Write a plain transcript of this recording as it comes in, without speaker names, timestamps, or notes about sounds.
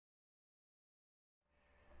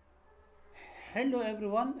Hello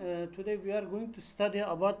everyone. Today we are going to study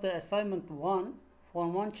about the assignment 1,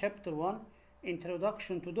 form 1, chapter 1,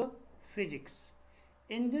 introduction to the physics.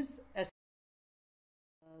 In this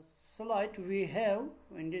slide we have,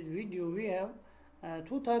 in this video we have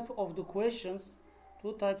two types of the questions.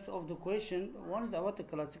 One is about the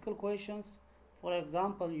classical questions. For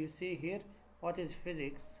example, you see here, what is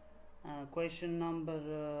physics? Question number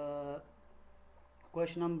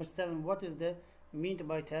 7, what is the meant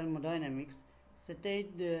by thermodynamics?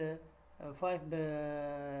 State the five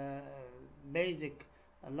basic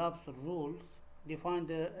labs rules. Define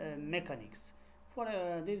the mechanics. For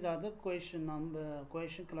these are the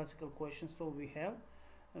classical questions. So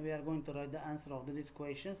we are going to write the answer of these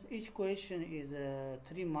questions. Each question is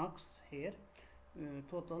 3 marks here.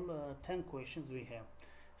 Total 10 questions we have.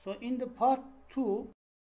 So in the part 2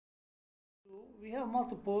 we have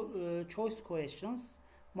multiple choice questions.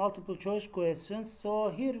 So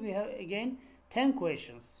here we have again 10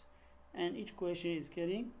 questions, and each question is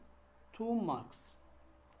carrying 2 marks.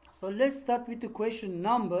 So let's start with the question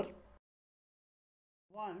number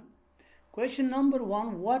 1. Question number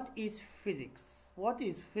 1, what is physics? What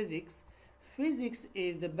is physics? Physics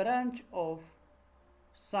is the branch of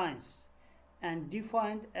science and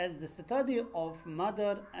defined as the study of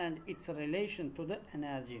matter and its relation to the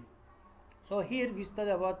energy. So here we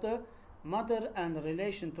study about the matter and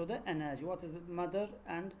relation to the energy. What is matter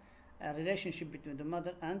and relationship between the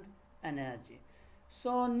matter and energy?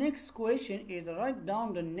 So next question is write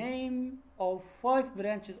down the name of 5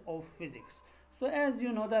 branches of physics. So as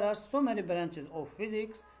you know, there are so many branches of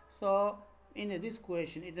physics. So in this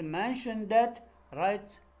question it's mentioned that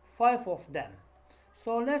write 5 of them.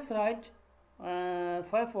 So let's write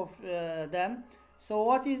 5 of them. So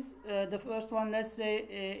what is the first one? Let's say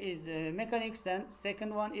is mechanics, and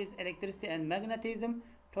second one is electricity and magnetism,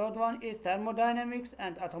 third one is thermodynamics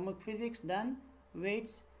and atomic physics, then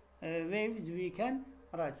waves we can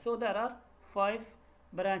write. So there are 5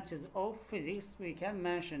 branches of physics we can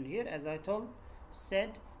mention here. As I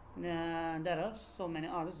said, there are so many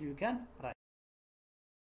others you can write.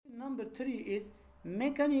 Number 3 is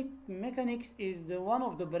mechanics is the one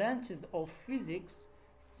of the branches of physics.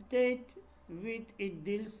 State with it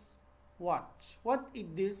deals what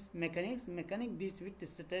it deals. Mechanics deals with the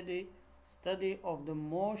study of the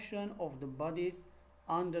motion of the bodies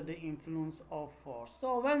under the influence of force.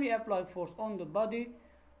 So when we apply force on the body,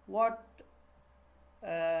 what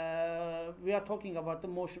we are talking about the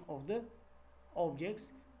motion of the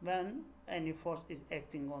objects when any force is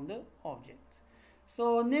acting on the object.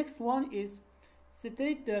 So next one is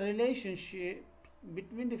state the relationship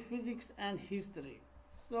between the physics and history.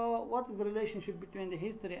 So what is the relationship between the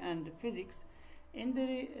history and the physics? In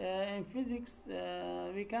physics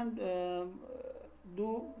we can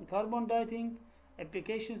do carbon dating.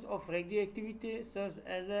 Applications of radioactivity serves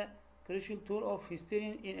as a crucial tool of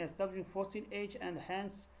historian in establishing fossil age and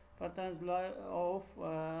hence patterns of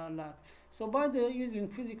life. So by using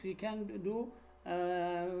physics we can do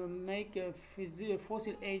make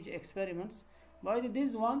fossil age experiments. By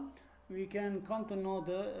this one we can come to know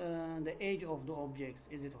the age of the objects.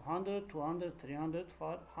 Is it 100, 200, 300,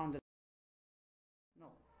 400? No.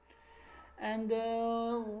 And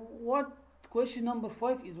what question number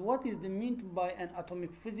 5 is what is the meant by an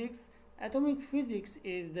atomic physics? Atomic physics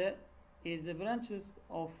is the branches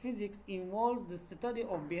of physics involves the study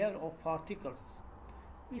of behavior of particles.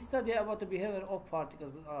 We study about the behavior of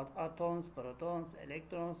particles, atoms, protons,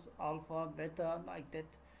 electrons, alpha, beta, like that.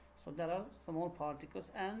 So there are small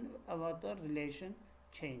particles and about the relation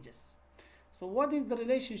changes. So what is the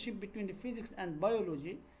relationship between the physics and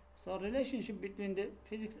biology? So relationship between the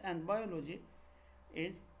physics and biology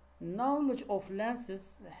is knowledge of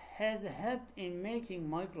lenses has helped in making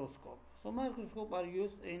microscope. So microscope are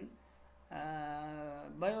used in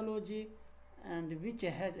biology, and which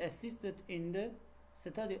has assisted in the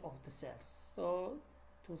study of the cells. So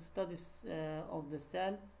to study of the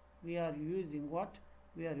cell we are using what?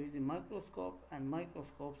 We are using microscope, and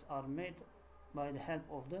microscopes are made by the help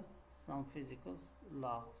of some physical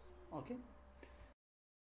laws. Okay.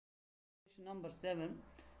 Question number 7,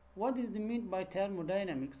 what is the meant by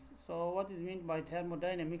thermodynamics? So what is meant by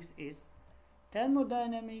thermodynamics is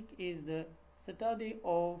thermodynamic is the study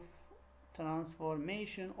of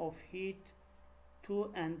transformation of heat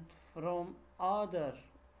to and from other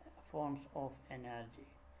forms of energy.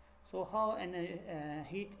 So how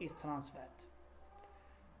heat is transferred,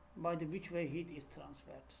 by which way heat is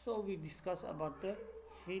transferred. So we discuss about the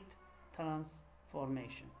heat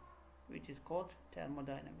transformation, which is called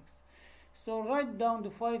thermodynamics. So write down the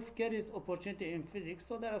 5 careers opportunity in physics.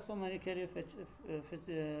 So there are so many career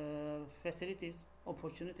facilities,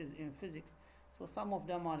 opportunities in physics. So some of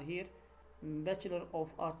them are here: Bachelor of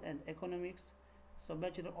Art and Economics, so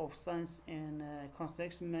Bachelor of Science in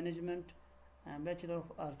Construction Management, Bachelor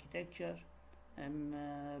of Architecture,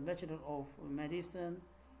 Bachelor of Medicine,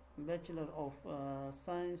 Bachelor of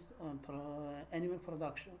Science on Animal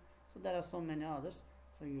Production. So there are so many others,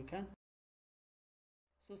 so you can.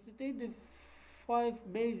 So state the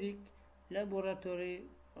 5 basic laboratory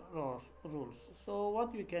rules. So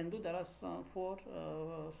what you can do, there are so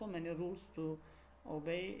many rules to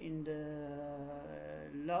obey in the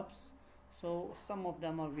labs. So some of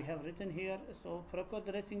them are we have written here. So proper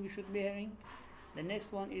dressing we should be having. The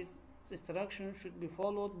next one is instruction should be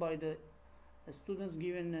followed by the students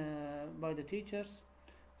given by the teachers.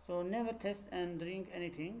 So never test and drink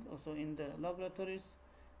anything also in the laboratories.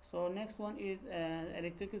 So next one is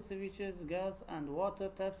electrical switches, gas and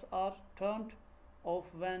water taps are turned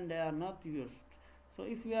off when they are not used. So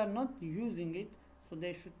if we are not using it, so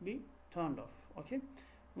they should be turned off. Okay.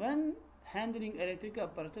 When handling electrical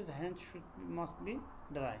apparatus, hands must be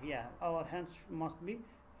dry. Yeah, our hands must be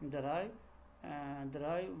dry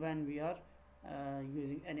when we are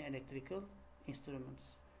using any electrical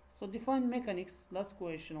instruments. So define mechanics. Last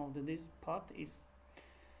question of this part is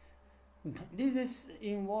this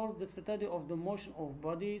involves the study of the motion of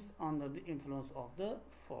bodies under the influence of the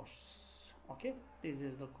force. Okay, this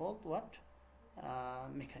is the called what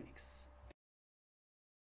mechanics.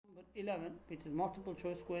 Number 11, which is multiple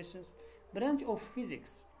choice questions. Branch of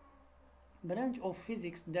physics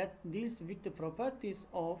that deals with the properties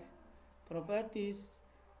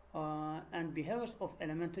and behaviors of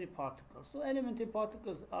elementary particles. So elementary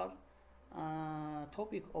particles are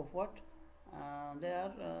topic of what they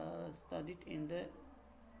are studied in the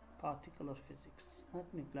particular physics,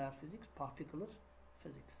 not nuclear physics, particular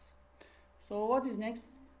physics. So what is next?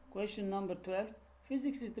 Question number 12.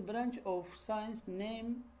 Physics is the branch of science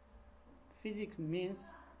named physics means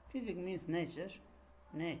nature.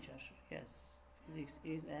 Yes, physics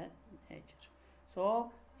is a nature.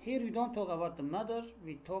 So here we don't talk about the matter,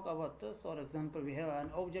 we talk about this. For example, we have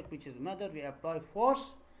an object which is matter, we apply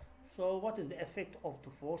force. So what is the effect of the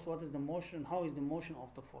force? What is the motion? How is the motion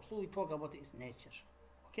of the force? So we talk about its nature.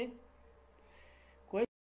 Okay. Question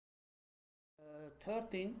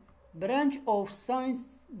 13. Branch of science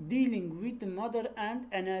dealing with matter and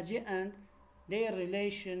energy and their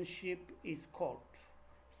relationship is called.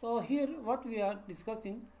 So here what we are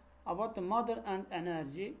discussing about the matter and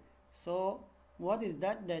energy. So what is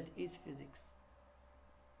that? That is physics.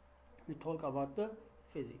 We talk about the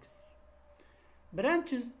physics.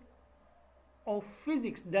 Branches of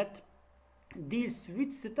physics that deals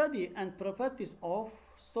with study and properties of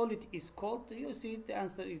solid is called. You see the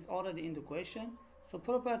answer is already in the question. So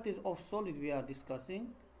properties of solid we are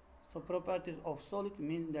discussing. So properties of solid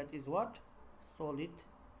means that is what? Solid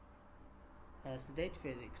state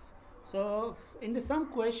physics. So in some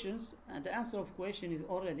questions, the answer of question is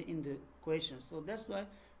already in the question. So that's why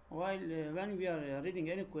while when we are reading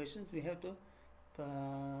any questions, we have to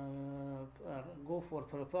go for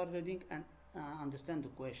proper reading and understand the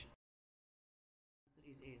question. It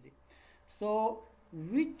is easy. So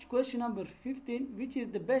which question number 15, which is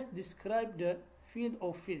the best describe the field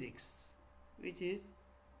of physics? Which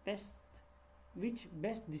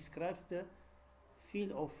best describes the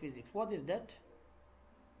field of physics? What is that?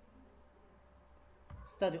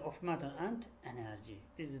 Study of matter and energy.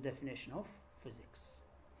 This is the definition of physics.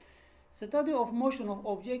 Study of motion of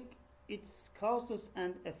object, its causes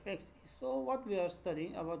and effects. So what we are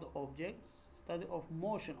studying about the objects, study of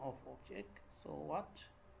motion of object. So what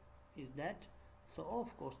is that? So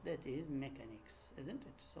of course that is mechanics, isn't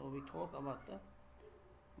it? So we talk about the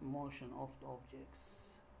motion of the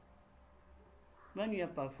objects. When you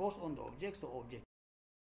apply force on the objects, the object.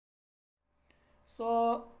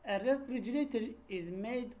 So a refrigerator is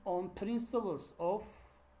made on principles of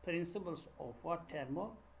what?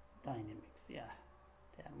 Thermodynamics. Yeah,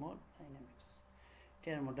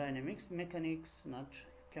 thermodynamics. Mechanics not.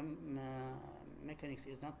 Mechanics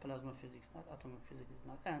is not. Plasma physics not. Atomic physics is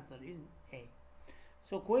not. Answer is A.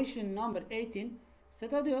 So question number 18.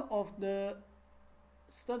 Study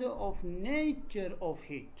of nature of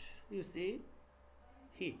heat. You see,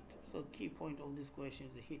 heat. So key point of this question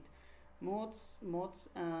is the heat. Modes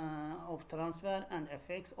of transfer and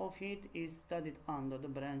effects of heat is studied under the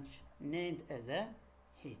branch named as a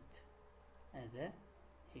heat.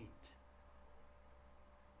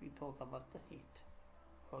 We talk about the heat.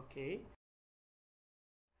 Okay.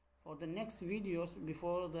 For the next videos,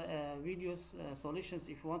 before the solutions,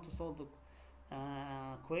 if you want to solve the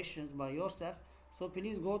questions by yourself, so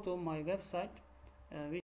please go to my website,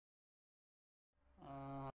 and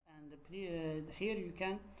here you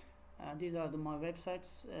can These are my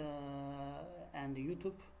websites and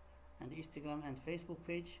YouTube and Instagram and Facebook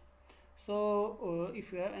page. So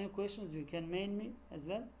if you have any questions, you can mail me as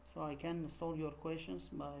well, so I can solve your questions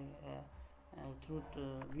by through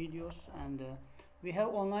videos. And we have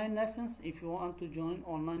online lessons. If you want to join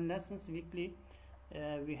online lessons weekly,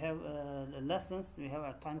 we have lessons, we have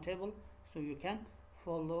a timetable, so you can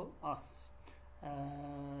follow us.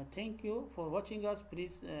 Thank you for watching us.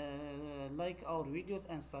 Please like our videos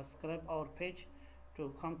and subscribe our page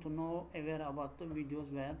to come to know aware about the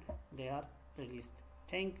videos where they are released.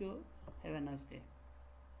 Thank you. Have a nice day.